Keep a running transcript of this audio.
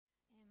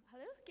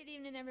Good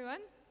evening, everyone.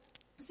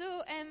 So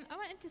I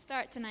wanted to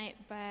start tonight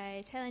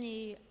by telling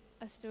you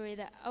a story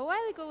that a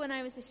while ago when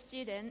I was a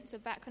student, so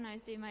back when I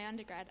was doing my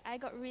undergrad, I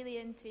got really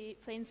into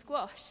playing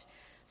squash.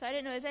 So I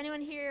don't know, is anyone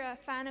here a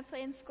fan of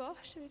playing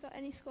squash? Have we got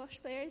any squash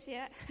players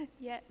yet?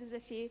 Yeah, there's a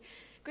few.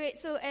 Great.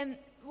 So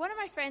one of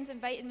my friends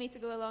invited me to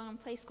go along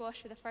and play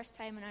squash for the first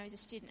time when I was a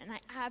student, and I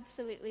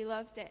absolutely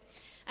loved it.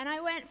 And I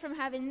went from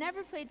having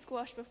never played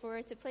squash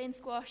before to playing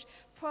squash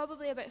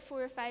probably about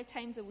 4 or 5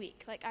 times a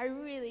week. Like, I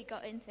really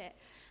got into it.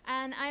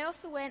 And I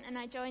also went and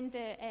I joined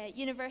the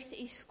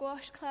university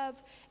squash club.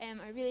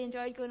 I really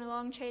enjoyed going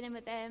along, training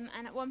with them.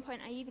 And at one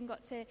point, I even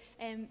got to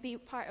be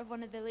part of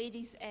one of the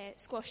ladies'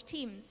 squash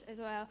teams, as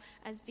well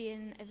as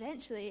being,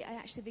 eventually, I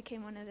actually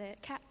became one of the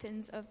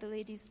captains of the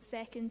ladies'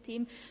 second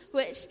team,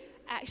 which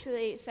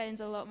actually sounds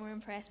a lot more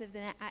impressive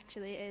than it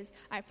actually is,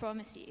 I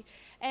promise you.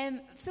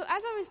 So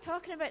as I was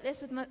talking about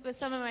this with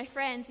some of my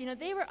friends,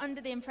 they were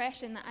under the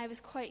impression that I was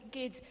quite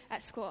good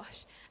at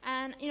squash.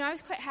 And, I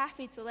was quite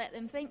happy to let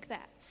them think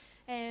that.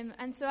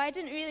 And so I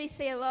didn't really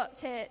say a lot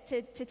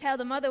to tell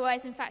them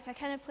otherwise. In fact, I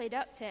kind of played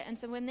up to it. And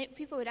so when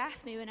people would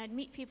ask me, when I'd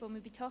meet people and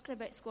we'd be talking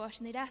about squash,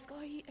 and they'd ask, "Oh,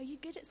 are you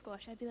good at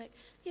squash?" I'd be like,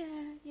 yeah,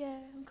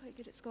 I'm quite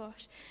good at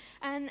squash.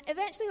 And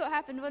eventually what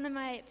happened, one of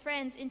my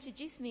friends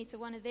introduced me to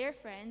one of their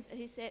friends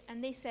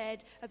and they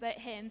said about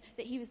him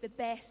that he was the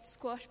best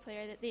squash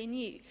player that they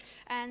knew.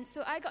 And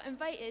so I got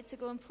invited to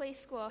go and play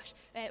squash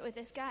with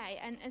this guy.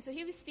 And so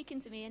he was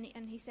speaking to me,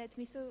 and he said to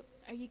me, "So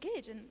are you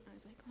good?" And I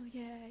was like, "Oh,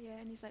 yeah."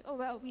 And he's like, "Oh,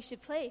 well, we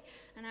should play."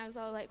 And I was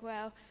all like,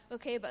 "Well,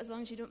 okay, but as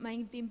long as you don't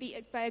mind being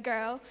beat by a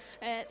girl."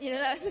 That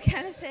was the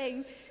kind of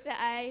thing that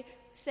I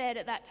said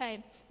at that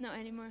time. Not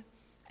anymore.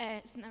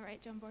 Isn't that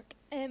right, John Bork?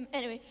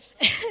 Anyway,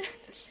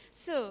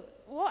 so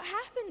what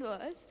happened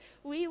was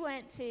we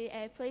went to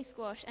play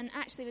squash, and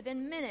actually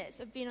within minutes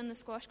of being on the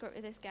squash court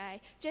with this guy,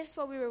 just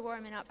while we were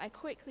warming up, I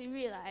quickly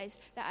realized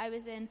that I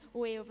was in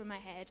way over my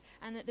head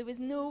and that there was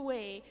no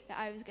way that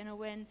I was going to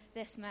win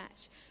this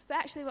match. But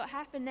actually what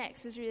happened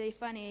next was really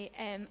funny.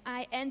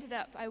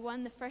 I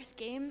won the first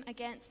game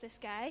against this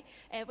guy,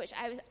 which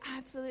I was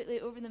absolutely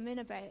over the moon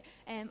about,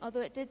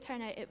 although it did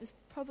turn out it was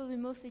probably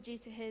mostly due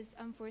to his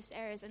unforced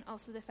errors and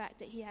also the fact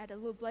that he had a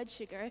low blood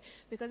sugar,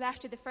 because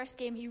after the first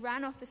game he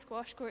ran off the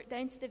squash court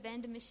down to the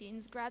vending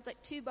machines, grabbed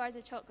like 2 bars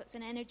of chocolates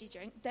and energy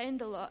drink,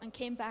 downed a lot, and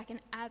came back and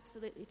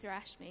absolutely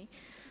thrashed me.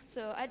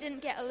 So I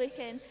didn't get a look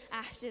in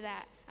after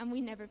that, and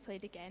we never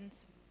played again.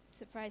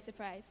 Surprise,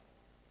 surprise.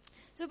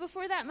 So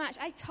before that match,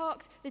 I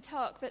talked the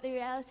talk, but the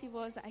reality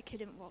was that I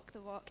couldn't walk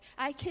the walk.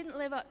 I couldn't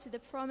live up to the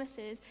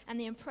promises and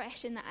the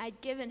impression that I'd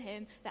given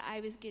him that I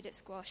was good at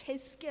squash.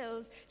 His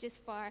skills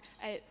just far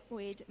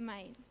outweighed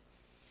mine.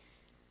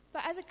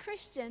 But as a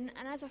Christian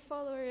and as a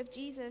follower of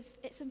Jesus,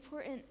 it's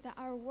important that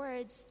our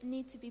words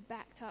need to be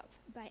backed up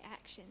by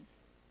action.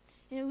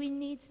 We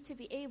need to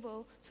be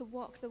able to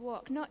walk the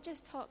walk, not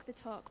just talk the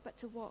talk, but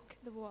to walk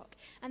the walk.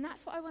 And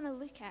that's what I want to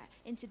look at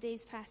in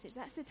today's passage.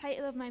 That's the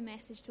title of my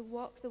message, to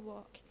walk the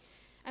walk.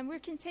 And we're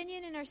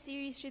continuing in our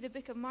series through the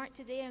book of Mark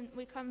today, and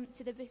we come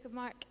to the book of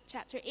Mark,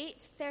 chapter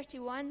 8,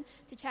 31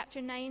 to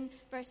chapter 9,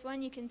 verse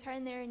 1. You can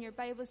turn there in your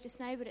Bibles just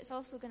now, but it's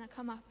also going to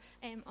come up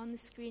on the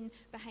screen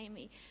behind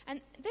me.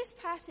 And this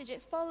passage,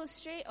 it follows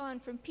straight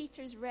on from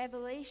Peter's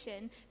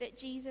revelation that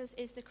Jesus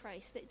is the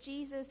Christ, that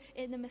Jesus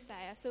is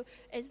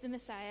the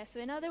Messiah.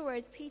 So in other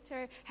words,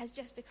 Peter has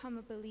just become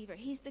a believer.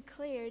 He's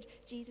declared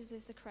Jesus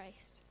is the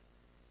Christ.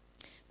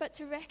 But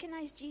to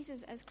recognize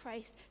Jesus as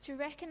Christ, to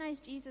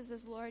recognize Jesus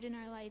as Lord in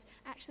our lives,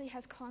 actually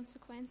has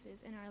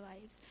consequences in our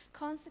lives.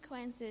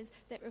 Consequences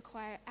that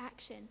require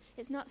action.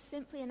 It's not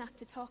simply enough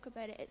to talk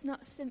about it. It's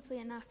not simply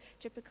enough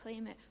to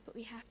proclaim it. But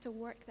we have to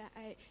work that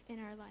out in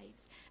our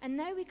lives. And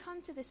now we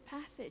come to this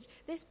passage.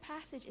 This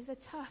passage is a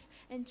tough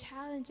and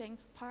challenging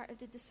part of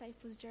the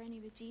disciples' journey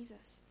with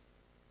Jesus.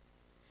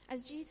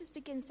 As Jesus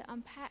begins to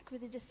unpack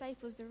with the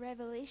disciples the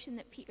revelation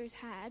that Peter's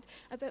had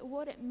about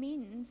what it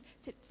means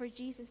for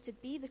Jesus to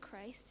be the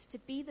Christ, to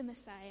be the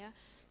Messiah,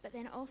 but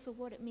then also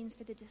what it means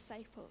for the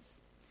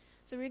disciples.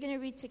 So we're going to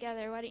read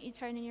together. Why don't you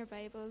turn in your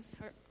Bibles,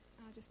 or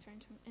I'll just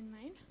turn in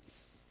mine.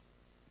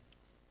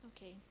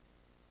 Okay.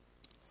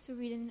 So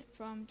reading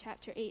from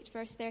chapter 8,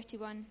 verse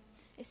 31.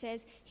 It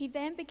says, "He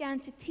then began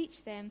to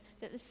teach them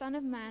that the Son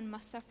of Man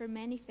must suffer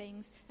many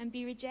things and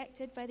be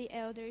rejected by the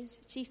elders,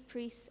 chief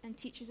priests, and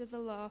teachers of the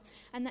law,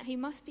 and that he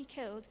must be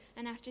killed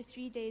and after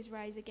 3 days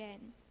rise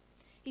again."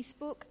 He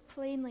spoke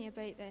plainly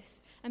about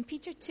this, and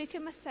Peter took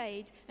him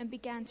aside and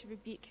began to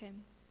rebuke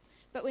him.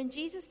 But when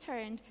Jesus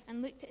turned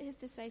and looked at his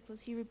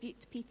disciples, he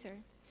rebuked Peter.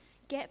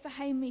 "Get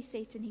behind me,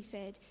 Satan," he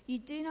said. "You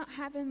do not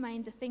have in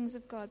mind the things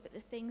of God, but the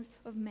things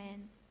of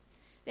men."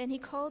 Then he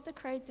called the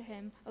crowd to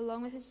him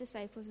along with his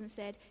disciples and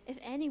said, "If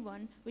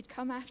anyone would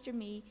come after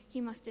me, he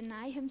must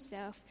deny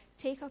himself,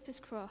 take up his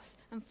cross,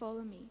 and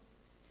follow me.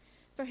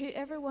 For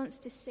whoever wants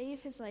to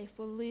save his life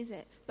will lose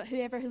it, but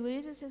whoever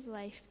loses his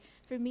life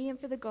for me and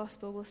for the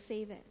gospel will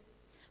save it.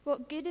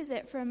 What good is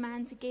it for a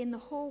man to gain the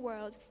whole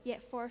world,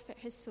 yet forfeit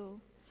his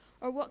soul?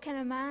 Or what can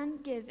a man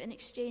give in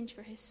exchange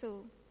for his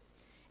soul?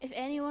 If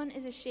anyone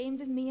is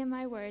ashamed of me and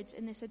my words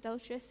in this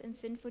adulterous and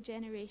sinful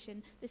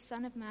generation, the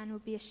Son of Man will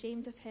be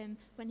ashamed of him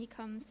when he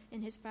comes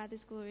in his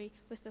Father's glory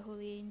with the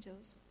holy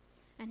angels."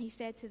 And he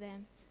said to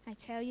them, "I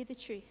tell you the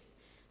truth.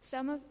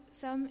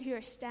 Some who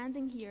are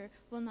standing here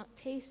will not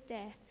taste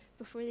death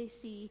before they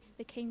see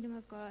the kingdom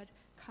of God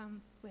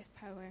come with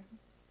power."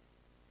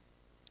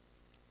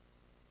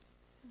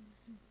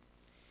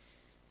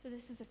 So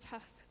this is a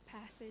tough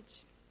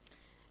passage.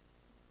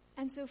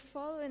 And so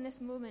following this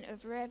moment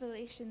of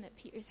revelation that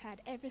Peter's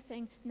had,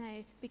 everything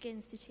now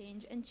begins to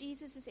change. And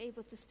Jesus is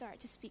able to start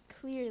to speak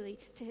clearly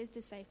to his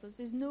disciples.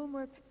 There's no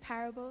more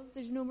parables.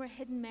 There's no more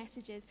hidden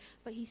messages.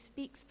 But he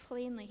speaks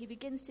plainly. He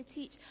begins to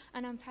teach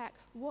and unpack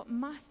what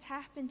must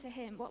happen to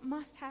him, what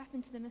must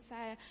happen to the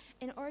Messiah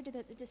in order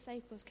that the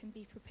disciples can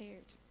be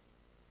prepared.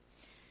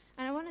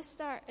 And I want to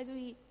start as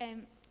we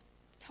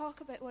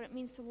talk about what it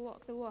means to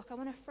walk the walk. I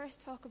want to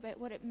first talk about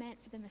what it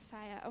meant for the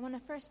Messiah. I want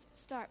to first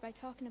start by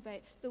talking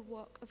about the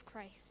walk of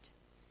Christ.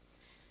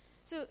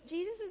 So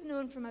Jesus is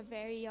known from a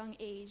very young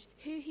age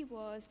who he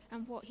was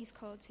and what he's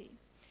called to.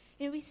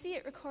 You know, we see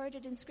it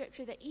recorded in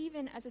Scripture that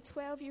even as a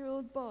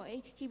 12-year-old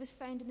boy, he was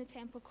found in the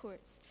temple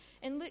courts.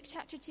 In Luke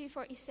chapter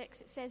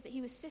 2:46, it says that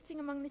he was sitting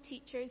among the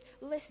teachers,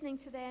 listening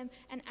to them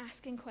and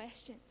asking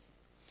questions.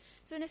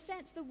 So in a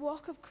sense, the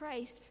walk of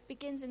Christ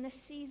begins in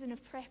this season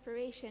of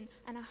preparation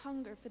and a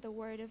hunger for the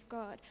Word of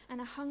God,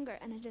 and a hunger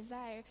and a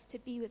desire to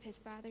be with his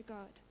Father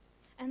God.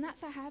 And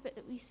that's a habit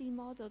that we see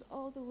modeled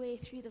all the way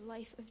through the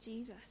life of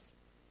Jesus.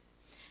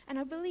 And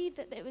I believe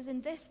that it was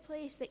in this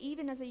place that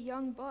even as a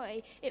young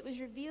boy, it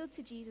was revealed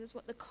to Jesus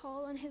what the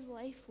call on his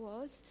life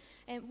was,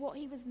 and what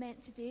he was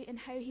meant to do and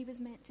how he was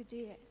meant to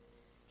do it.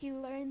 He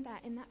learned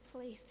that in that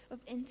place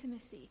of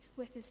intimacy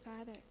with his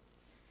Father.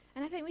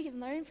 And I think we can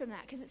learn from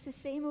that because it's the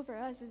same over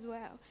us as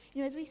well.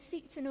 You know, as we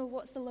seek to know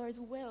what's the Lord's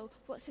will,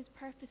 what's his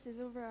purposes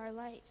over our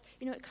lives,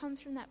 you know, it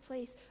comes from that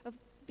place of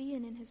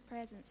being in his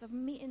presence, of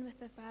meeting with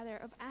the Father,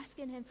 of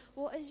asking him,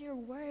 what is your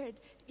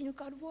word? You know,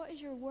 God, what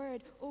is your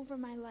word over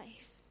my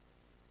life?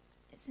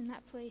 It's in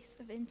that place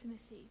of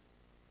intimacy.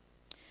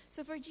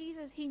 So for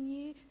Jesus, he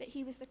knew that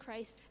he was the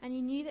Christ, and he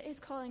knew that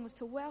his calling was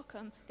to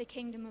welcome the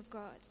kingdom of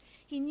God.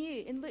 He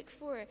knew, in Luke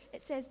 4,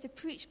 it says, to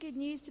preach good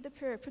news to the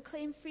poor,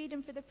 proclaim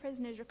freedom for the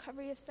prisoners,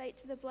 recovery of sight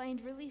to the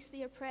blind, release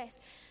the oppressed.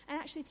 And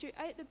actually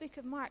throughout the book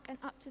of Mark and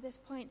up to this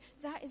point,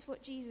 that is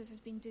what Jesus has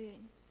been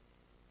doing.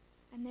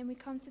 And then we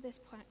come to this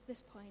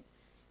point.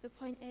 The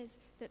point is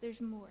that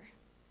there's more.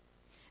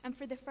 And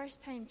for the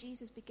first time,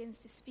 Jesus begins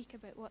to speak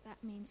about what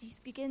that means. He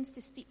begins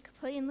to speak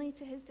plainly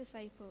to his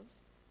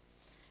disciples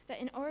that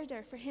in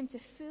order for him to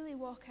fully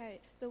walk out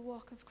the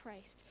walk of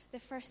Christ, the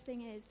first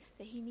thing is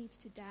that he needs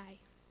to die.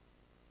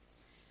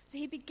 So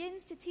he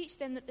begins to teach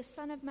them that the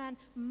Son of Man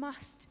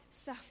must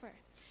suffer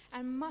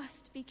and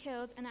must be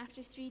killed and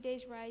after 3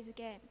 days rise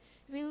again.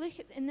 If we look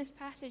in this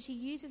passage, he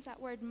uses that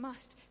word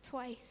must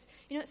twice.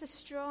 You know, it's a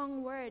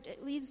strong word.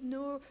 It leaves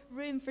no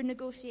room for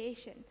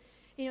negotiation.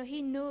 You know,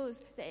 he knows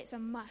that it's a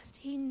must.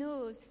 He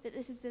knows that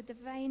this is the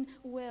divine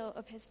will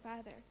of his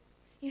Father.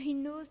 You know, he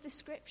knows the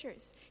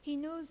scriptures. He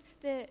knows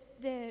the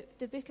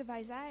book of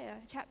Isaiah,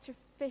 chapter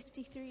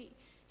 53.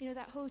 You know,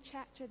 that whole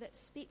chapter that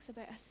speaks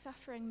about a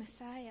suffering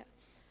Messiah.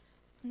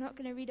 I'm not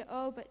going to read it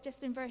all, but just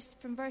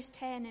from verse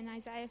 10 in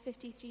Isaiah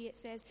 53, it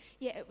says,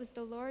 "Yet it was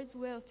the Lord's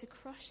will to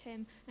crush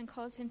him and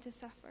cause him to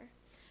suffer.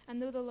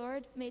 And though the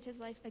Lord made his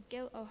life a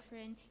guilt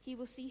offering, he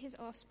will see his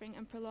offspring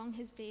and prolong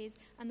his days,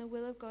 and the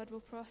will of God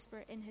will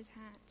prosper in his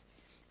hand.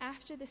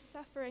 After the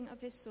suffering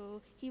of his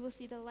soul, he will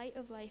see the light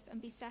of life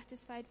and be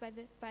satisfied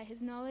by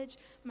his knowledge.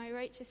 My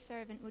righteous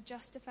servant will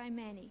justify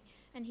many,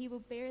 and he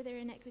will bear their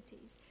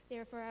iniquities.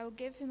 Therefore I will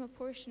give him a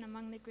portion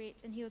among the great,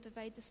 and he will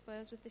divide the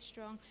spoils with the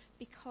strong,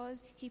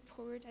 because he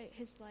poured out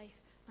his life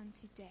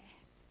unto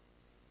death."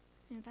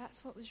 You know,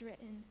 that's what was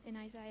written in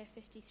Isaiah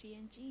 53,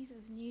 and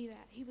Jesus knew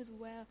that. He was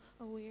well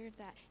aware of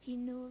that. He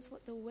knows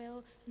what the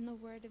will and the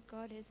word of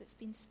God is that's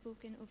been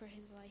spoken over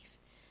his life.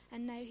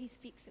 And now he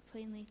speaks it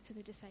plainly to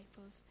the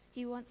disciples.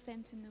 He wants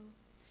them to know.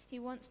 He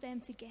wants them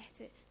to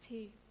get it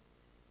too.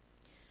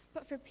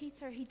 But for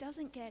Peter, he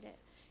doesn't get it.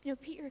 You know,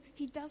 Peter,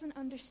 he doesn't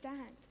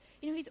understand.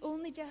 You know, he's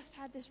only just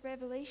had this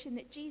revelation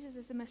that Jesus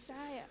is the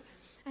Messiah.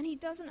 And he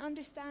doesn't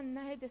understand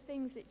now the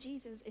things that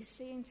Jesus is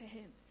saying to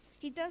him.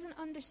 He doesn't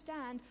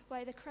understand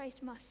why the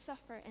Christ must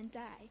suffer and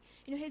die.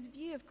 You know, his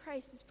view of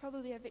Christ is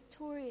probably a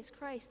victorious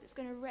Christ that's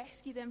going to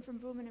rescue them from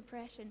Roman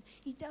oppression.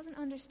 He doesn't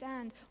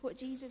understand what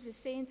Jesus is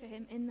saying to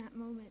him in that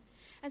moment.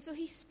 And so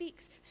he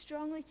speaks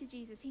strongly to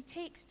Jesus. He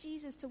takes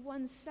Jesus to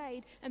one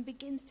side and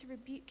begins to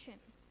rebuke him.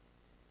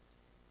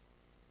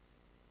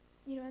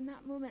 In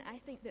that moment, I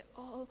think that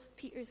all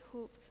Peter's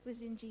hope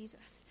was in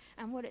Jesus.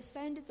 And what it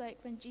sounded like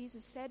when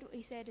Jesus said what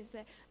he said is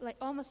that,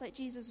 almost like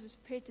Jesus was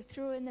prepared to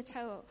throw in the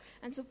towel.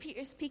 And so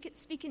Peter's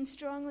speaking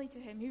strongly to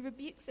him. He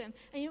rebukes him.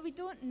 And, we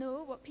don't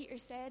know what Peter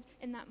said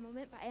in that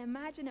moment, but I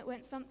imagine it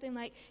went something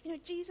like,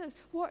 Jesus,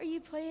 what are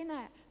you playing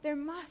at? There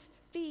must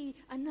be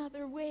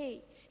another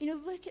way.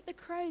 Look at the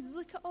crowds.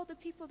 Look at all the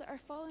people that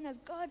are following us.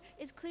 God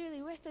is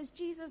clearly with us.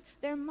 Jesus,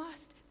 there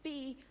must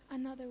be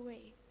another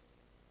way.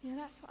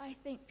 That's what I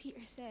think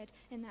Peter said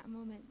in that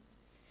moment.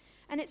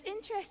 And it's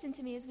interesting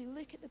to me as we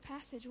look at the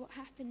passage what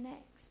happened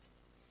next.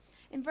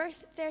 In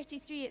verse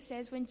 33 it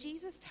says, when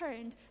Jesus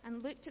turned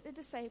and looked at the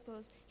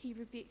disciples, he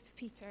rebuked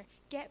Peter.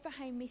 Get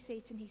behind me,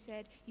 Satan, he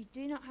said. You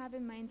do not have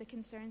in mind the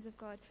concerns of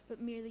God,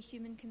 but merely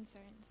human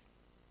concerns.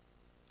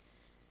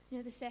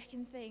 The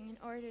second thing, in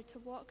order to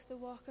walk the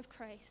walk of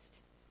Christ,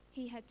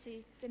 he had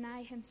to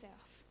deny himself.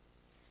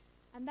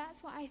 And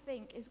that's what I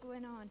think is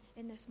going on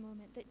in this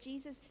moment, that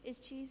Jesus is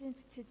choosing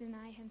to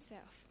deny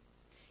himself.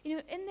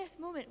 In this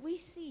moment, we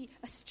see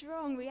a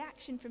strong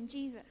reaction from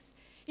Jesus.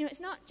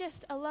 It's not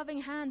just a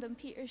loving hand on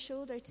Peter's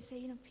shoulder to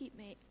say, Pete,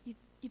 mate,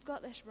 you've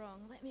got this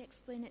wrong. Let me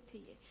explain it to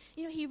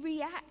you. He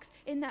reacts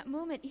in that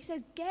moment. He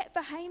says, get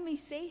behind me,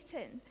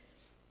 Satan.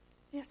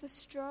 That's a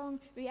strong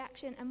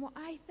reaction. And what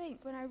I think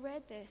when I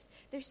read this,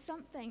 there's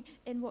something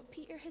in what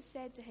Peter has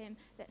said to him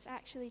that's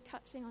actually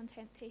touching on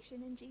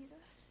temptation in Jesus.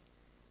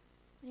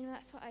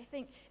 That's what I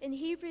think. In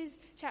Hebrews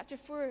chapter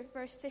 4,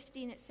 verse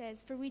 15, it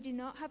says, for we do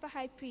not have a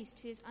high priest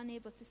who is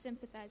unable to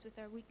sympathize with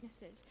our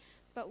weaknesses,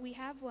 but we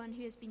have one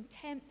who has been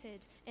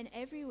tempted in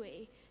every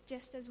way,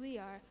 just as we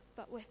are,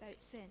 but without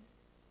sin.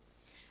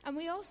 And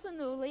we also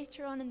know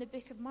later on in the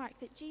book of Mark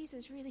that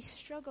Jesus really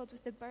struggled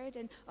with the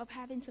burden of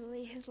having to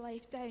lay his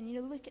life down.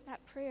 Look at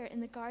that prayer in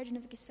the Garden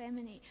of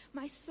Gethsemane.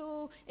 My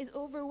soul is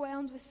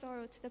overwhelmed with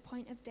sorrow to the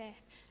point of death.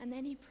 And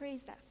then he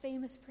prays that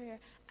famous prayer,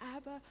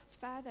 Abba,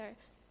 Father,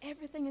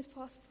 everything is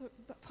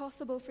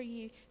possible for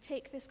you.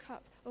 Take this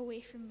cup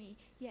away from me,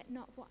 yet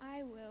not what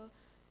I will,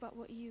 but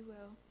what you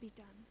will be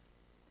done.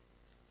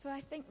 So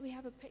I think we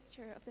have a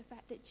picture of the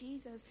fact that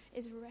Jesus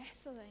is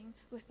wrestling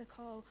with the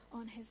call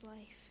on his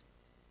life.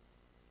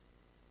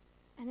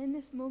 And in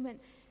this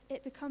moment,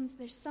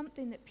 there's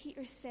something that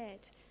Peter said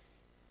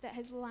that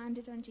has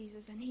landed on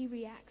Jesus, and he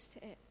reacts to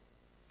it.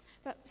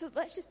 So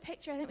let's just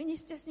picture, I think we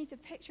just need to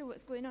picture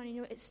what's going on.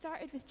 You know, it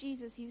started with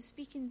Jesus. He was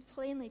speaking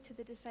plainly to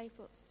the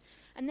disciples.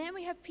 And then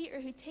we have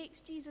Peter who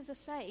takes Jesus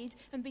aside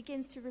and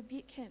begins to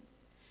rebuke him.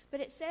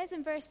 But it says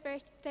in verse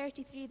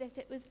 33 that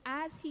it was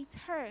as he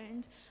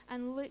turned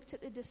and looked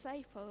at the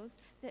disciples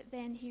that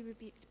then he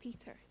rebuked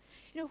Peter.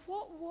 You know,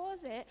 what was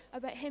it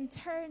about him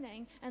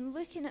turning and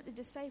looking at the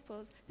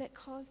disciples that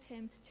caused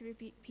him to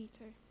rebuke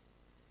Peter?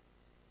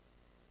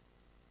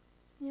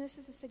 You know, this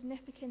is a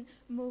significant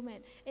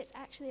moment. It's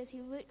actually as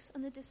he looks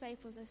on the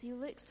disciples, as he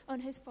looks on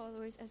his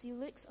followers, as he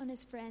looks on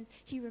his friends,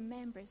 he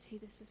remembers who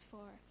this is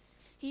for.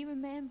 He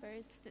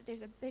remembers that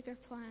there's a bigger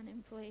plan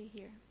in play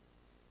here.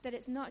 That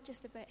it's not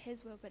just about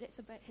his will, but it's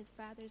about his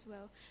Father's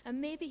will.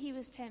 And maybe he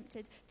was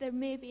tempted. There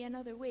may be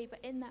another way, but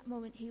in that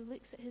moment he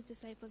looks at his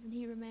disciples and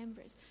he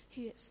remembers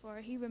who it's for.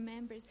 He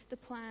remembers the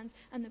plans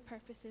and the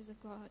purposes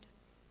of God.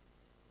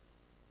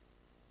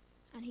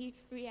 And he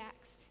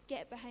reacts,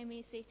 "Get behind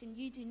me, Satan.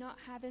 You do not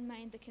have in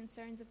mind the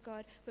concerns of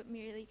God, but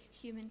merely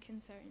human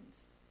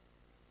concerns."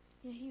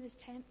 You know, he was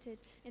tempted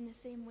in the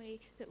same way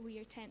that we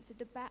are tempted.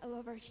 The battle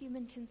of our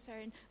human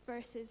concern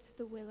versus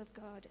the will of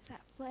God. It's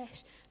that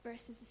flesh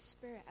versus the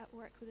Spirit at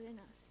work within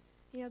us.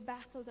 You know, a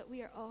battle that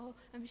we are all,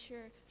 I'm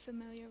sure,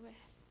 familiar with.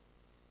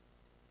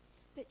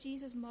 But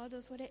Jesus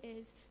models what it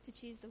is to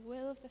choose the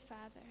will of the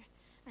Father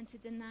and to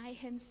deny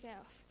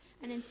himself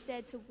and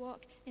instead to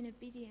walk in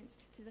obedience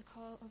to the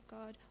call of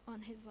God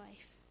on his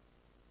life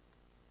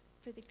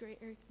for the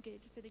greater good,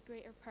 for the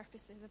greater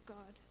purposes of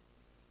God.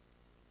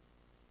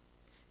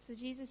 So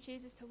Jesus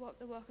chooses to walk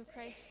the walk of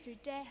Christ through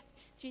death,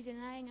 through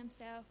denying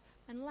himself,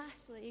 and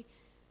lastly,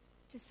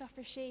 to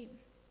suffer shame.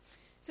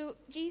 So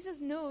Jesus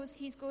knows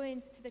he's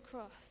going to the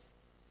cross.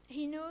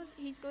 He knows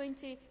he's going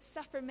to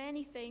suffer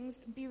many things,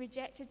 be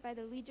rejected by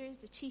the leaders,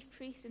 the chief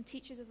priests, and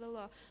teachers of the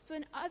law. So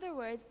in other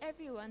words,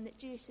 everyone that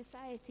Jewish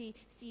society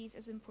sees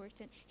as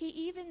important. He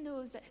even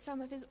knows that some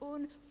of his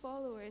own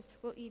followers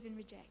will even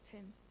reject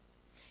him.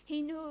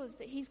 He knows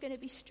that he's going to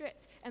be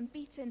stripped and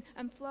beaten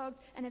and flogged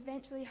and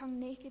eventually hung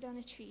naked on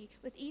a tree,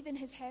 with even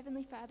his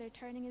heavenly Father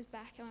turning his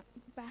back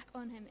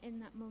on him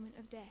in that moment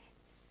of death.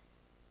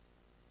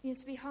 You know,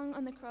 to be hung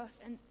on the cross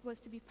and was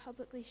to be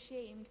publicly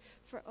shamed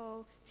for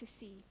all to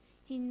see.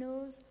 He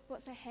knows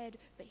what's ahead,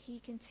 but he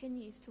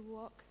continues to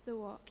walk the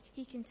walk.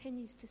 He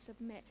continues to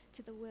submit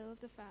to the will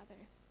of the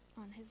Father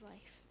on his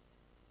life.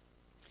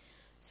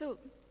 So,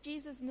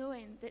 Jesus,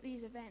 knowing that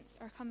these events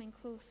are coming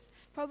close,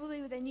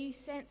 probably with a new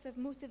sense of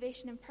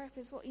motivation and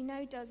purpose, what he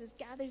now does is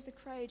gathers the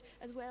crowd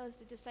as well as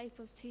the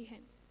disciples to him.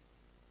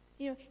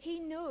 He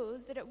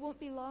knows that it won't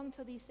be long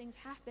till these things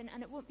happen,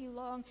 and it won't be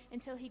long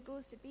until he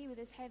goes to be with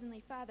his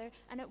heavenly Father,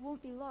 and it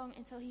won't be long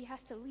until he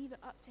has to leave it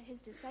up to his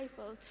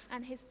disciples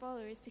and his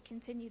followers to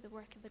continue the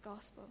work of the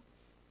gospel.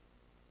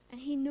 And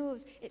he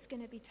knows it's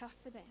going to be tough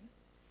for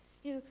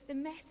them. The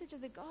message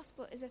of the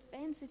gospel is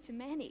offensive to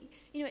many.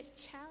 It's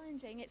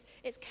challenging.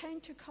 It's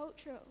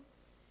countercultural.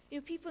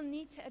 People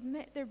need to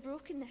admit their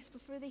brokenness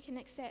before they can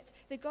accept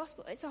the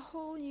gospel. It's a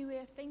whole new way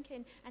of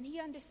thinking, and he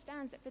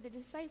understands that for the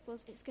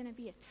disciples, it's going to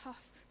be a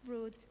tough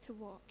road to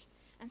walk.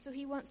 And so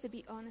he wants to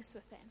be honest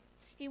with them.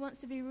 He wants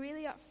to be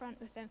really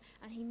upfront with them,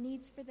 and he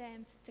needs for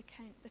them to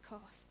count the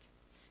cost.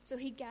 So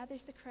he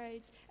gathers the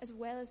crowds as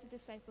well as the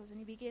disciples, and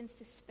he begins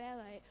to spell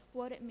out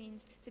what it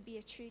means to be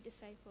a true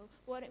disciple,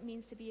 what it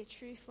means to be a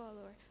true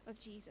follower of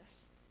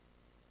Jesus.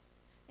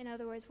 In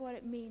other words, what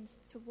it means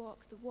to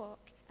walk the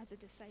walk as a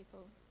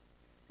disciple.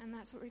 And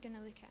that's what we're going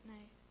to look at now,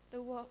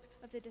 the walk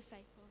of the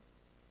disciple.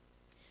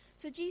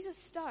 So Jesus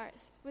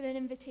starts with an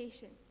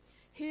invitation.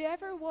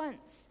 Whoever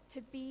wants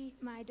to be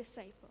my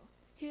disciple,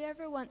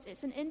 whoever wants,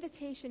 it's an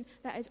invitation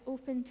that is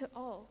open to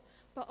all.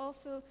 But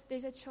also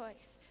there's a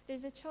choice.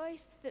 There's a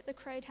choice that the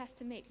crowd has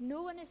to make.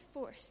 No one is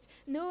forced.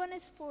 No one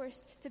is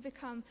forced to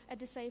become a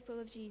disciple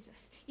of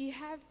Jesus. You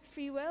have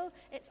free will.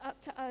 It's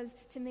up to us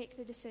to make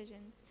the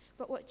decision.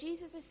 But what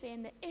Jesus is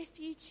saying, that if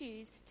you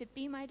choose to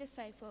be my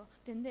disciple,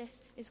 then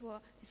this is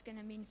what it's going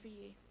to mean for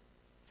you.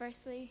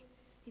 Firstly,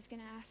 he's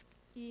going to ask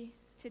you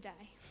to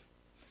die.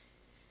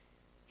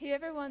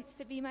 Whoever wants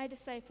to be my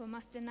disciple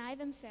must deny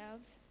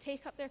themselves,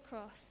 take up their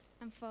cross,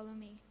 and follow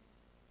me.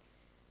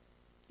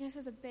 This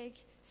is a big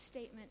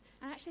statement.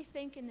 I actually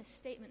think in this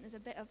statement there's a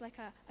bit of like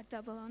a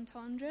double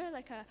entendre,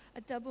 like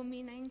a double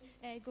meaning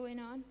going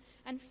on.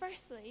 And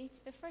firstly,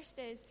 the first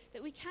is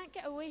that we can't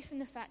get away from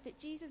the fact that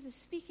Jesus is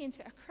speaking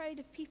to a crowd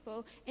of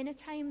people in a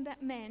time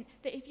that meant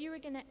that if you were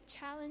going to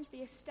challenge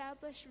the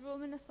established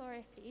Roman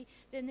authority,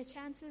 then the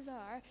chances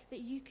are that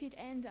you could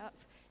end up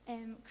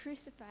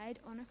crucified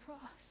on a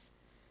cross.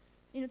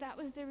 That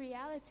was the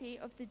reality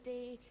of the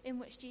day in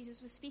which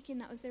Jesus was speaking.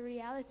 That was the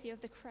reality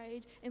of the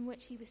crowd in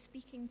which he was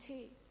speaking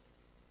to.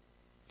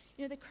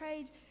 The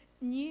crowd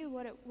knew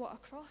what a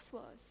cross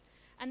was.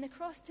 And the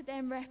cross to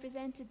them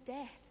represented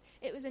death.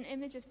 It was an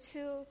image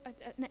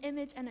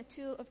and a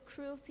tool of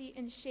cruelty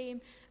and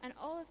shame. And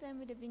all of them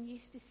would have been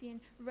used to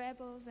seeing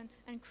rebels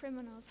and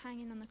criminals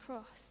hanging on the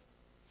cross.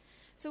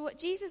 So what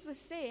Jesus was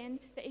saying,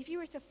 that if you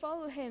were to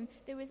follow him,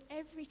 there was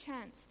every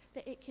chance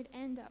that it could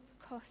end up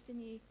costing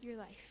you your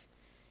life.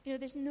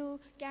 There's no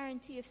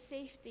guarantee of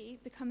safety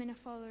becoming a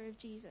follower of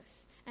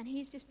Jesus. And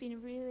he's just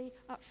been really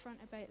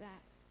upfront about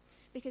that.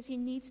 Because he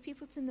needs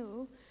people to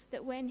know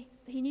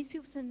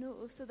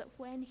so that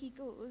when he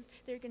goes,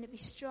 they're going to be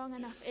strong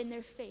enough in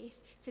their faith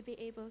to be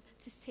able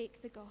to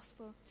take the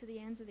gospel to the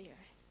ends of the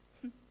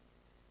earth.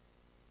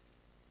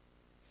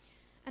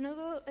 And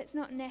although it's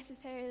not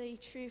necessarily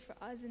true for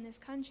us in this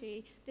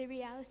country, the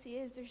reality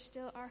is there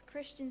still are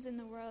Christians in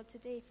the world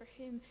today for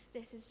whom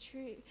this is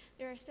true.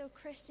 There are still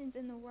Christians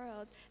in the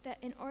world that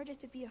in order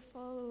to be a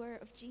follower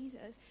of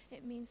Jesus,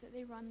 it means that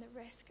they run the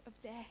risk of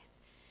death.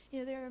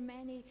 There are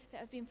many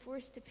that have been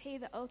forced to pay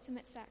the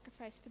ultimate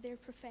sacrifice for their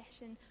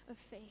profession of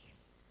faith.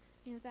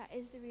 That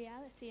is the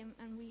reality,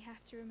 and we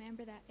have to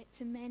remember that.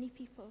 To many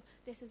people,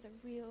 this is a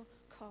real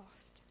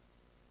cost.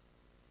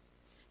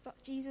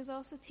 But Jesus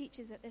also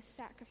teaches that this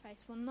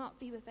sacrifice will not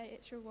be without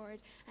its reward.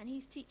 And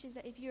he teaches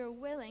that if you are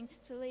willing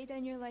to lay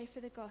down your life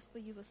for the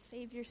gospel, you will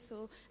save your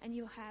soul and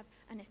you'll have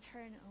an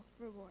eternal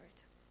reward.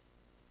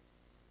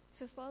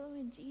 So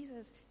following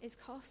Jesus is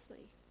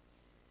costly.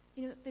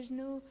 There's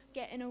no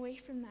getting away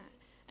from that.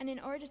 And in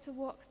order to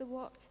walk the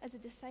walk as a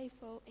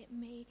disciple, it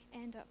may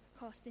end up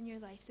costing your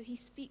life. So he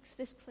speaks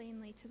this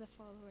plainly to the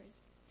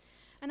followers.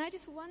 And I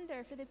just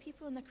wonder for the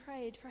people in the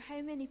crowd, for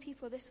how many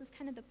people this was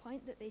kind of the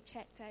point that they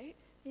checked out.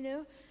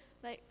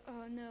 Like,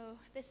 oh no,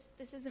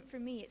 this isn't for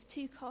me. It's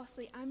too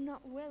costly. I'm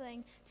not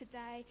willing to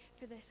die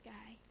for this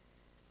guy.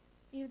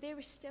 They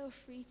were still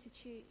free to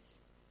choose.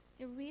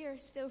 We are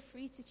still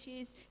free to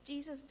choose.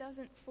 Jesus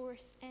doesn't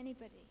force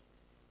anybody.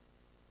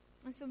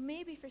 And so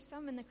maybe for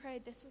some in the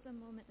crowd, this was a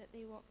moment that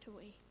they walked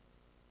away.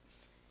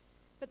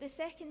 But the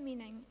second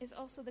meaning is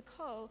also the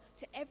call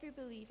to every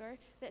believer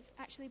that's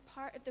actually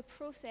part of the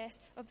process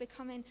of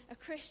becoming a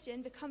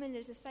Christian, becoming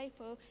a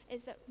disciple,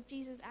 is that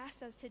Jesus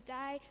asks us to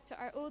die to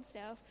our old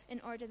self in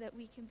order that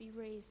we can be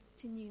raised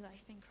to new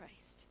life in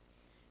Christ.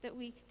 That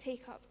we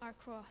take up our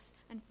cross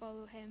and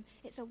follow him.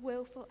 It's a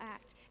willful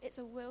act. It's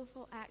a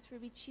willful act where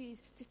we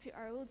choose to put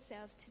our old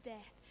selves to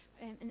death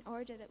in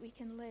order that we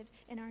can live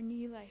in our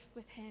new life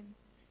with him.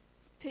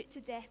 Put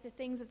to death the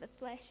things of the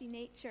fleshy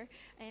nature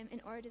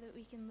in order that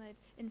we can live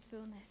in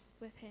fullness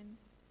with him.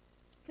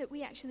 That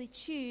we actually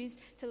choose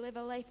to live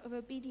a life of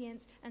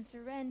obedience and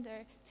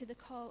surrender to the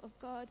call of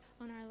God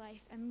on our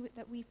life, and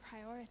that we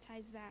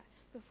prioritize that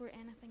before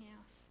anything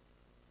else.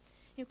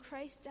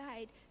 Christ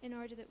died in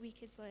order that we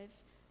could live,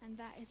 and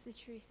that is the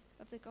truth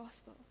of the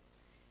gospel.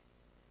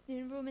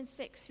 In Romans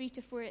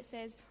 6:3-4 it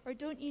says, "Or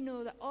don't you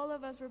know that all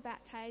of us were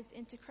baptized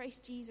into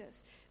Christ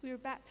Jesus? We were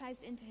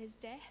baptized into his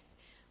death.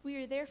 We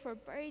are therefore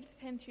buried with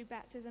him through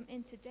baptism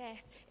into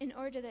death, in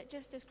order that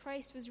just as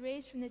Christ was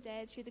raised from the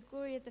dead through the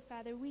glory of the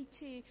Father, we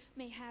too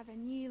may have a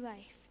new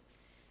life."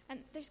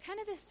 And there's kind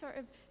of this sort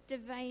of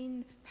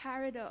divine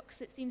paradox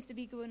that seems to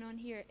be going on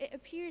here. It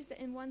appears that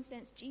in one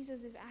sense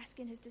Jesus is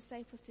asking his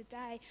disciples to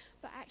die,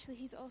 but actually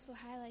he's also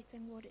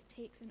highlighting what it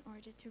takes in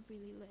order to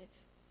really live.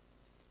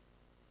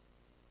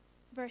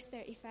 Verse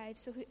 35,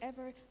 "So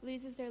whoever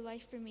loses their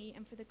life for me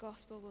and for the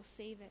gospel will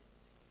save it."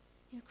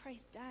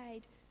 Christ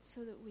died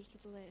so that we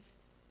could live.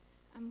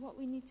 And what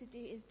we need to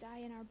do is die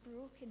in our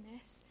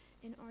brokenness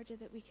in order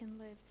that we can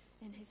live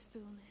in his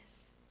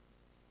fullness.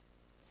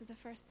 So the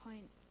first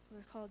point,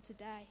 we're called to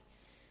die.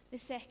 The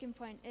second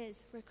point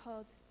is we're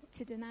called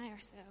to deny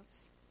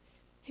ourselves.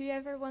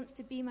 "Whoever wants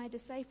to be my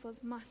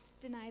disciples must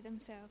deny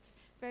themselves."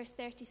 Verse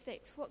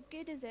 36, "What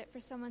good is it for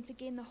someone to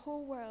gain the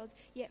whole world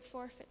yet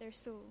forfeit their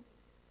soul?"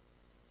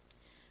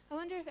 I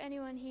wonder if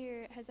anyone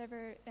here has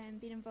ever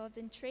been involved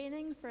in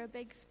training for a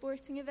big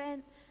sporting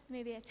event,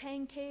 maybe a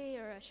 10K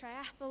or a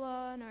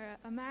triathlon or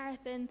a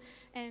marathon,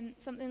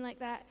 something like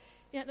that.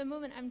 At the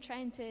moment I'm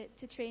trying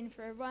to train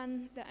for a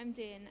run that I'm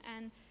doing,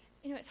 and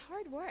it's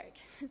hard work.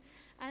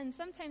 And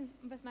sometimes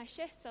with my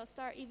shifts I'll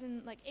start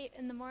even like 8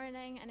 in the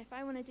morning, and if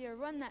I want to do a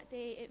run that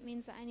day, it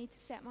means that I need to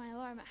set my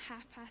alarm at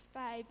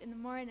 5:30 in the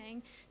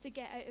morning to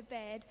get out of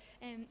bed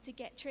to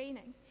get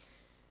training.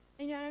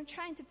 And I'm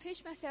trying to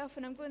push myself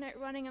when I'm going out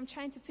running. I'm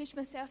trying to push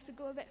myself to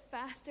go a bit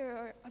faster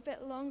or a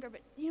bit longer.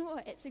 But you know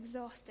what? It's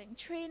exhausting.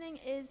 Training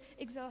is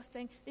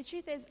exhausting. The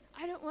truth is,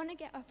 I don't want to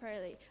get up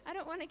early. I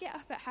don't want to get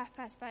up at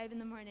 5:30 in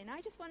the morning. I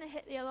just want to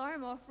hit the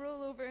alarm off,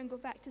 roll over, and go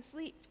back to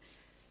sleep.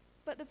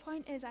 But the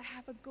point is, I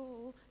have a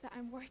goal that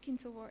I'm working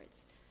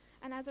towards.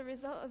 And as a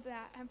result of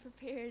that, I'm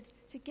prepared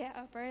to get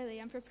up early.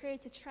 I'm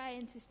prepared to try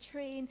and to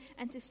train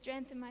and to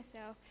strengthen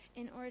myself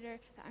in order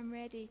that I'm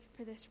ready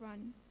for this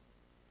run.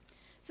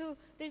 So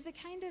there's the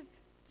kind of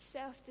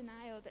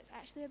self-denial that's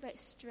actually about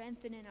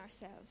strengthening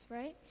ourselves,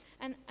 right?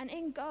 And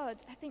in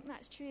God, I think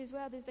that's true as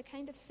well. There's the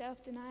kind of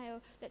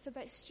self-denial that's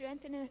about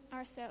strengthening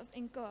ourselves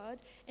in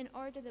God in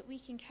order that we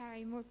can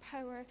carry more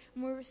power,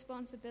 more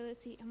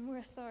responsibility, and more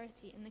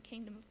authority in the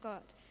kingdom of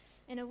God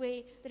in a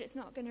way that it's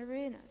not going to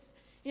ruin us.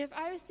 If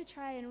I was to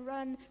try and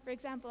run, for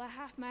example, a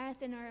half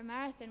marathon or a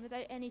marathon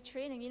without any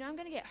training, I'm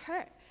going to get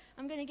hurt.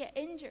 I'm going to get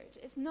injured.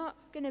 It's not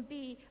going to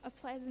be a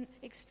pleasant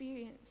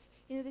experience.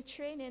 The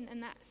training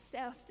and that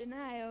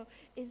self-denial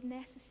is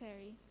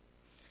necessary.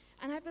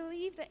 And I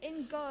believe that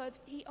in God,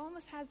 he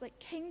almost has like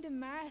kingdom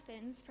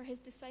marathons for his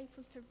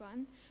disciples to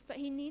run, but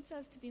he needs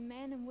us to be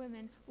men and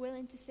women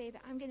willing to say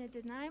that I'm going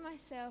to deny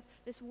myself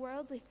this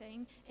worldly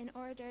thing in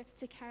order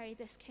to carry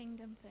this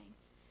kingdom thing.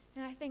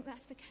 And I think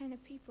that's the kind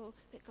of people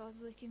that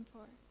God's looking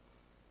for.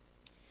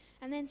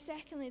 And then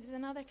secondly, there's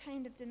another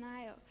kind of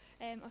denial,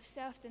 of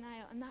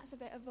self-denial, and that's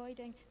about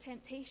avoiding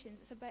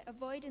temptations. It's about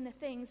avoiding the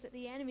things that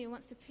the enemy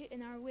wants to put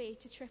in our way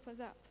to trip us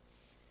up.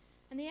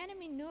 And the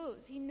enemy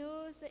knows. He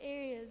knows the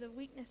areas of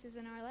weaknesses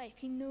in our life.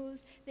 He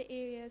knows the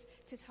areas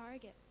to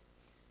target.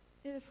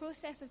 The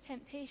process of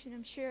temptation,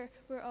 I'm sure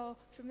we're all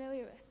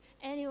familiar with.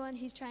 Anyone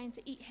who's trying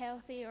to eat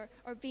healthy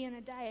or be on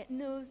a diet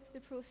knows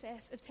the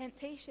process of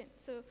temptation.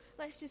 So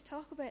let's just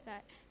talk about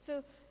that.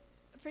 So,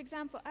 for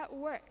example, at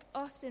work,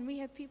 often we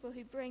have people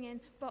who bring in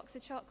a box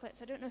of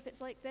chocolates. I don't know if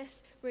it's like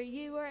this where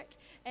you work.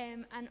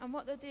 And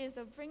what they'll do is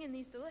they'll bring in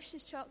these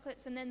delicious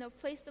chocolates and then they'll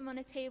place them on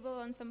a table,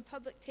 on some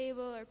public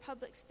table or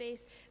public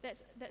space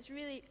that's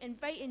really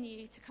inviting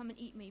you to come and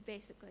eat me,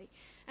 basically.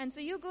 And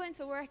so you'll go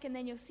into work and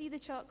then you'll see the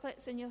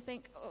chocolates and you'll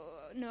think,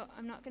 oh, no,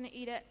 I'm not going to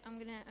eat it.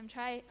 I'm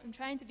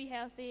trying to be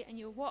healthy. And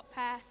you'll walk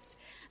past.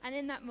 And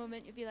in that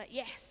moment, you'll be like,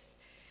 yes,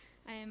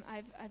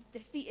 I've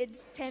defeated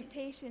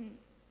temptation.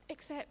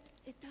 Except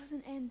it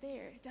doesn't end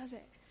there, does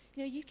it?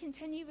 You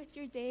continue with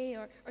your day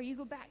or you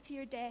go back to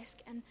your desk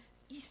and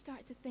you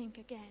start to think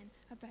again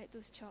about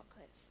those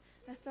chocolates.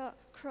 The thought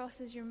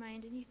crosses your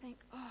mind and you think,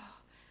 oh,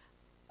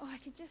 I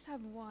could just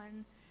have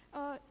one.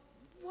 Oh,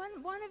 one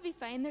would be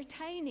fine. They're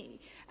tiny.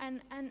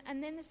 And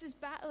then there's this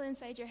battle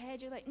inside your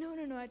head. You're like, no,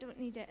 I don't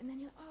need it. And then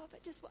you're like, oh,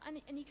 but just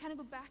one. And you kind of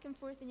go back and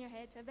forth in your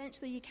head. So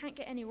eventually you can't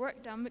get any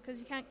work done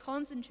because you can't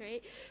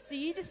concentrate. So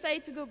you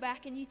decide to go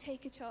back and you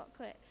take a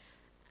chocolate.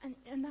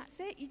 And that's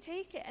it. You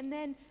take it, and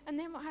then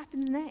what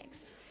happens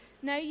next?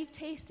 Now you've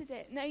tasted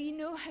it. Now you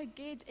know how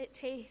good it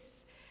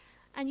tastes.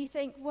 And you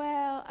think,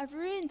 well, I've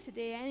ruined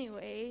today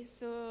anyway,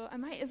 so I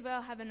might as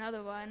well have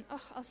another one. Oh,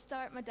 I'll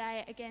start my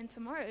diet again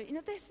tomorrow.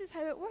 This is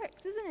how it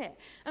works, isn't it?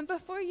 And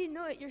before you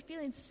know it, you're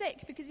feeling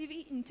sick because you've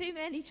eaten too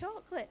many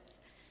chocolates.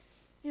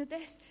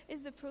 This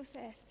is the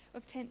process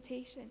of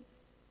temptation.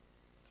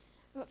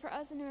 But for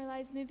us in our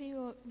lives, maybe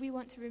we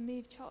want to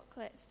remove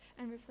chocolates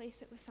and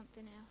replace it with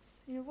something else.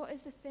 What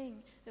is the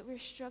thing that we're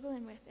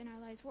struggling with in our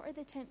lives? What are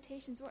the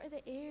temptations? What are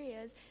the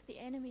areas the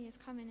enemy is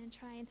coming and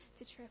trying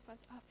to trip us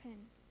up in?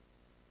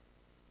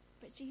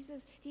 But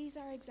Jesus, he's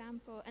our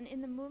example. And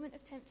in the moment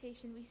of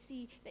temptation, we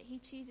see that he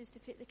chooses to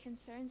put the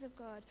concerns of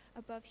God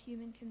above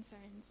human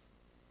concerns.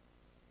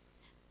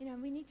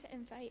 We need to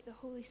invite the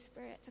Holy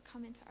Spirit to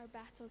come into our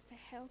battles to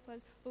help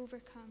us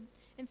overcome.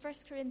 In 1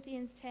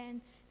 Corinthians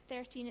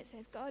 10:13, it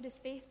says, God is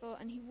faithful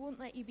and he won't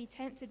let you be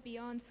tempted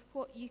beyond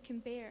what you can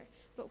bear.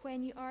 But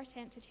when you are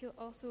tempted, he'll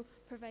also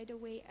provide a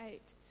way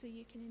out so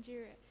you can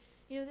endure it.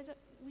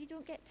 We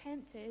don't get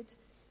tempted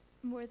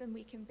more than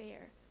we can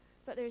bear.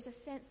 But there's a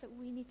sense that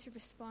we need to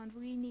respond.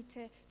 We need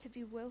to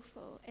be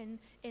willful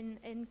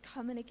in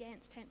coming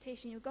against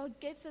temptation. God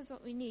gives us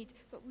what we need,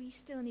 but we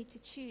still need to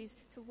choose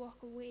to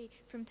walk away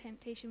from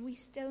temptation. We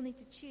still need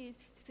to choose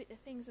to put the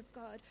things of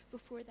God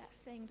before that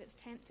thing that's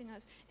tempting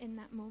us in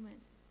that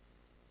moment.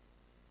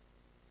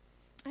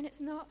 And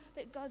it's not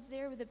that God's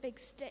there with a big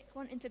stick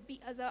wanting to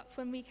beat us up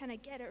when we kind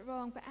of get it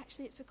wrong, but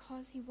actually it's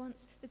because he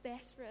wants the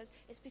best for us.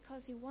 It's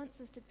because he wants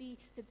us to be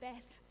the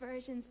best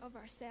versions of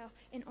ourselves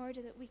in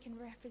order that we can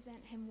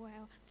represent him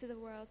well to the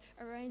world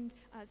around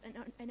us and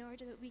in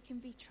order that we can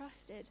be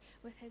trusted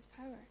with his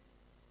power.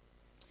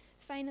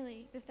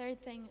 Finally, the third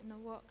thing in the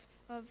walk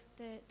of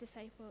the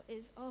disciple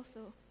is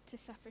also to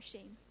suffer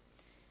shame.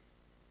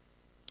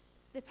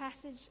 The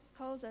passage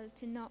calls us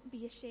to not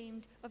be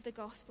ashamed of the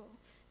gospel.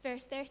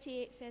 Verse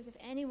 38 says, if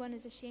anyone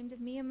is ashamed of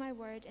me and my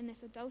word in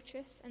this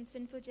adulterous and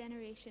sinful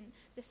generation,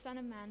 the Son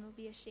of Man will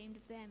be ashamed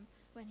of them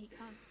when he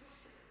comes.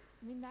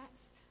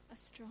 That's a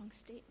strong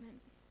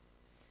statement.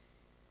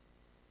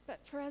 But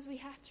for us, we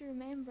have to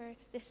remember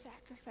the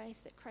sacrifice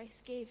that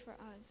Christ gave for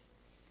us.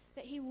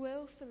 That he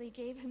willfully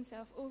gave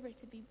himself over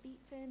to be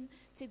beaten,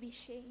 to be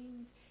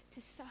shamed,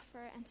 to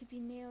suffer, and to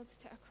be nailed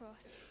to a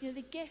cross.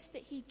 The gift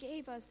that he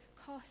gave us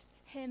cost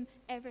him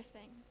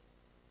everything.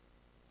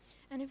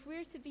 And if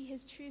we're to be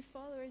his true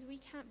followers, we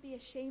can't be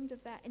ashamed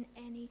of that in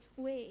any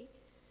way.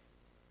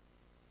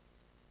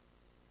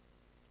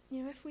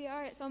 If we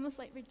are, it's almost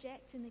like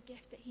rejecting the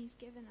gift that he's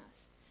given us.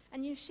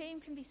 And shame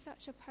can be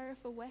such a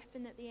powerful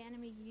weapon that the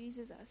enemy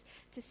uses us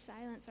to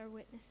silence our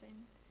witnessing.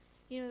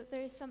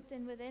 There is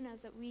something within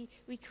us that we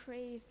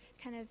crave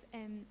kind of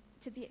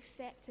to be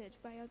accepted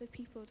by other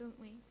people, don't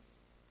we?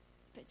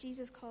 But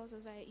Jesus calls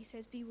us out. He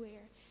says,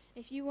 beware.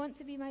 If you want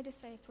to be my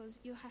disciples,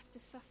 you'll have to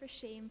suffer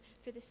shame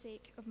for the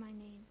sake of my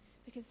name.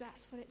 Because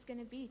that's what it's going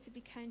to be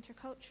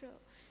countercultural.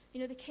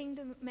 The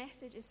kingdom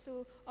message is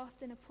so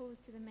often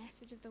opposed to the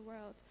message of the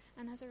world.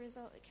 And as a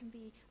result, it can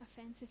be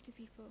offensive to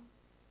people.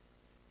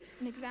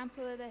 An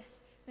example of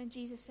this, when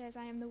Jesus says,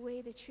 I am the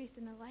way, the truth,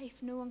 and the life.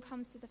 No one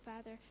comes to the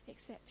Father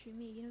except through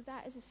me.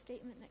 That is a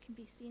statement that can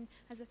be seen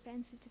as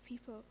offensive to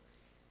people.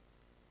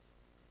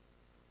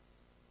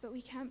 But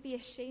we can't be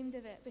ashamed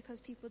of it because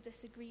people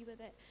disagree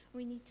with it.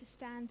 We need to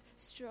stand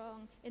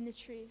strong in the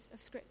truths of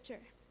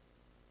Scripture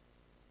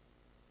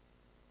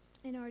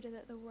in order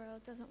that the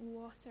world doesn't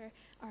water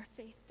our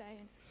faith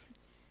down.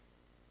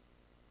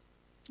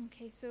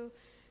 Okay, so,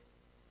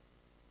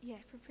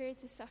 prepare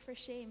to suffer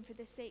shame for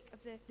the sake of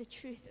the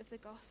truth of the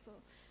gospel.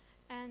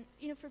 And,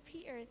 for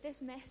Peter,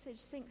 this message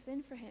sinks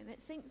in for him. It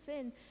sinks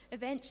in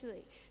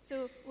eventually.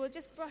 So we'll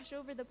just brush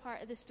over the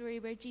part of the story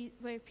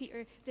where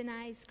Peter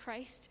denies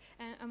Christ,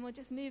 and we'll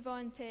just move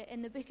on to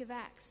in the book of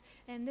Acts.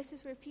 And this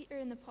is where Peter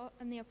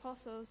and the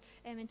apostles,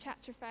 in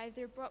chapter 5,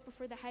 they're brought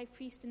before the high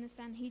priest and the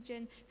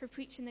Sanhedrin for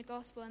preaching the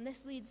gospel, and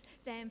this leads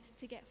them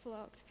to get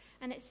flogged.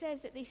 And it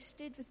says that they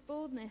stood with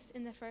boldness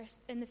in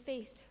the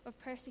face of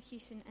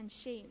persecution and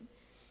shame.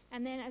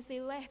 And then as they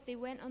left, they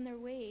went on their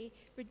way,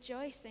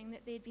 rejoicing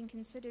that they had been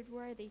considered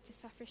worthy to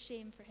suffer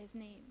shame for his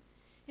name.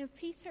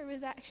 Peter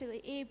was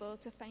actually able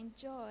to find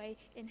joy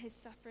in his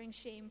suffering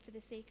shame for the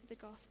sake of the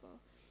gospel.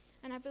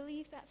 And I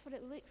believe that's what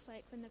it looks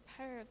like when the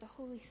power of the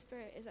Holy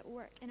Spirit is at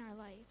work in our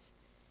lives.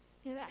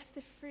 That's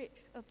the fruit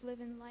of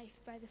living life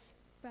by the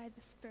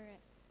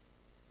Spirit.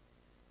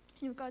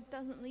 God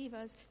doesn't leave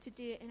us to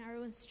do it in our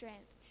own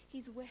strength.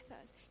 He's with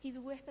us. He's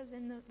with us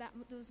in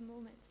those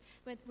moments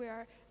where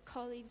our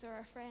colleagues or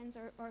our friends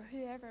or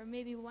whoever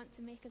maybe want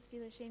to make us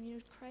feel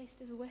ashamed. Christ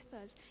is with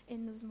us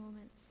in those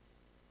moments.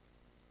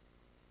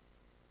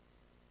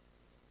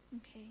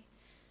 Okay,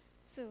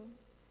 so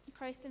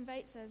Christ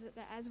invites us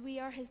that as we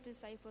are his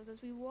disciples,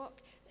 as we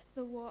walk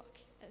the walk,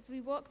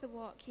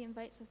 he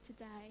invites us to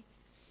die,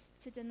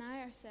 to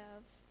deny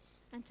ourselves,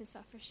 and to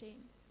suffer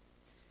shame.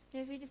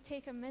 If we just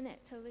take a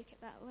minute to look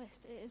at that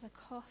list, it is a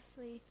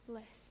costly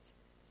list.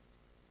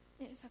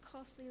 It's a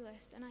costly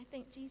list, and I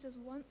think Jesus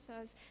wants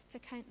us to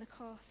count the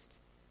cost.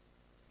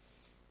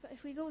 But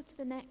if we go to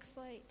the next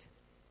slide,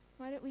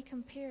 why don't we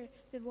compare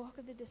the walk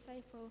of the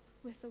disciple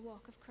with the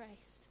walk of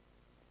Christ?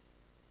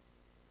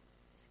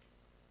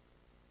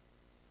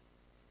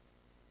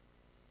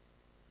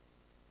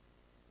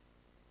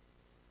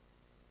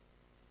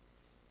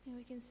 And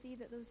we can see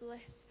that those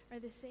lists are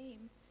the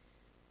same,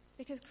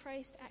 because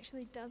Christ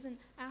actually doesn't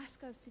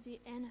ask us to do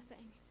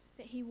anything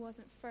that he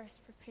wasn't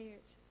first prepared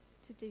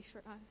to do for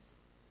us.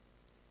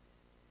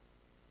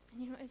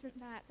 And isn't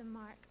that the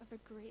mark of a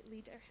great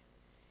leader?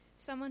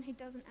 Someone who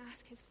doesn't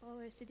ask his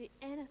followers to do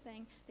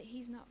anything that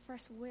he's not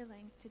first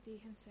willing to do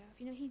himself.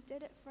 You know, he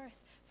did it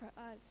first for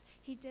us.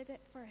 He did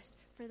it first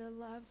for the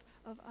love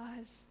of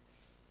us.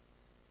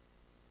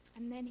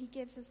 And then he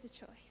gives us the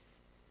choice.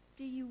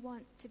 Do you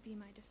want to be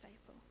my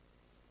disciple?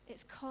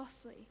 It's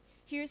costly.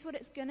 Here's what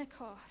it's going to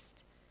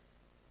cost.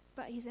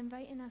 But he's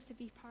inviting us to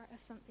be part of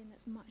something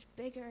that's much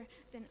bigger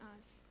than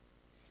us.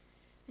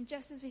 And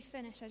just as we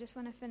finish, I just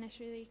want to finish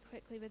really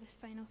quickly with this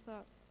final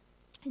thought.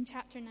 In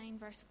chapter 9,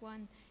 verse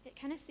 1, it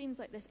kind of seems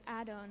like this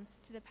add-on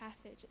to the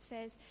passage. It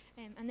says,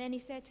 and then he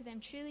said to them,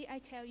 truly I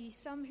tell you,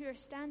 some who are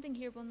standing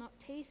here will not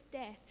taste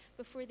death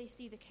before they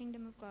see the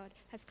kingdom of God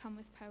has come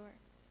with power.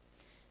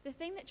 The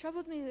thing that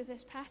troubled me with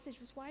this passage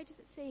was, why does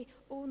it say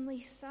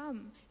only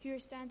some who are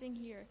standing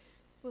here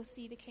will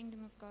see the kingdom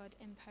of God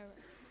in power?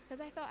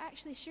 Because I thought,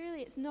 actually,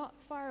 surely it's not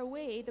far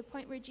away, the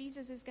point where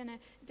Jesus is going to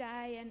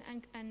die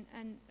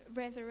and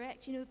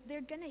resurrect. You know,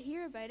 they're going to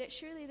hear about it.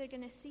 Surely they're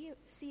going to see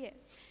it.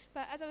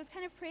 But as I was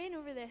kind of praying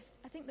over this,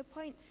 I think the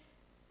point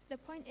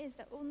is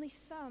that only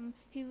some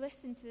who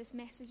listened to this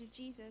message of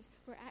Jesus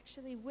were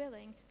actually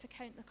willing to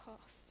count the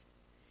cost.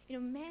 You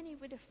know, many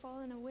would have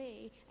fallen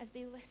away as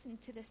they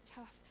listened to this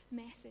tough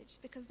message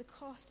because the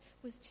cost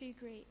was too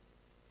great.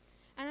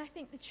 And I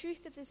think the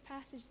truth of this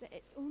passage, that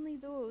it's only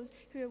those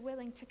who are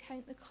willing to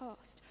count the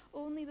cost,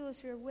 only those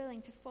who are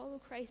willing to follow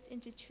Christ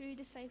into true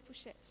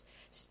discipleships,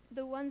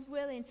 the ones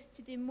willing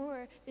to do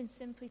more than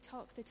simply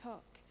talk the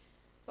talk,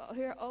 but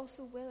who are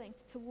also willing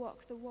to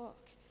walk the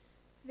walk.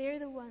 They're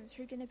the ones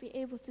who are going to be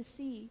able to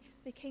see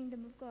the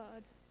kingdom of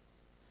God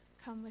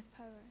come with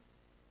power.